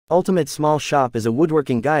Ultimate Small Shop is a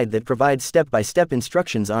woodworking guide that provides step-by-step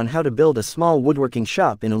instructions on how to build a small woodworking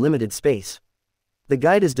shop in a limited space. The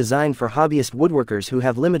guide is designed for hobbyist woodworkers who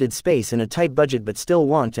have limited space and a tight budget but still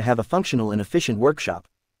want to have a functional and efficient workshop.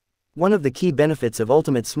 One of the key benefits of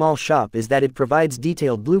Ultimate Small Shop is that it provides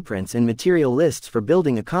detailed blueprints and material lists for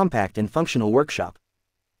building a compact and functional workshop.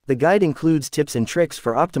 The guide includes tips and tricks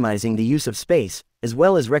for optimizing the use of space, as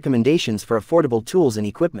well as recommendations for affordable tools and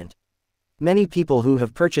equipment. Many people who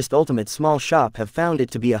have purchased Ultimate Small Shop have found it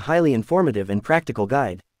to be a highly informative and practical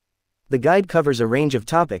guide. The guide covers a range of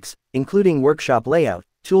topics, including workshop layout,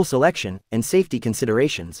 tool selection, and safety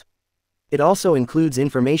considerations. It also includes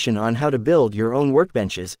information on how to build your own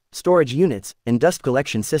workbenches, storage units, and dust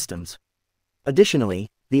collection systems. Additionally,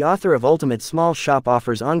 the author of Ultimate Small Shop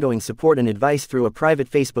offers ongoing support and advice through a private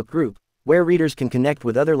Facebook group, where readers can connect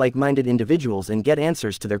with other like-minded individuals and get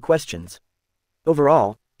answers to their questions.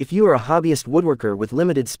 Overall, if you are a hobbyist woodworker with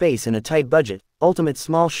limited space and a tight budget, Ultimate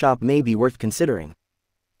Small Shop may be worth considering.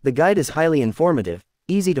 The guide is highly informative,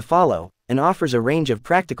 easy to follow, and offers a range of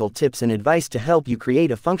practical tips and advice to help you create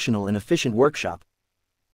a functional and efficient workshop.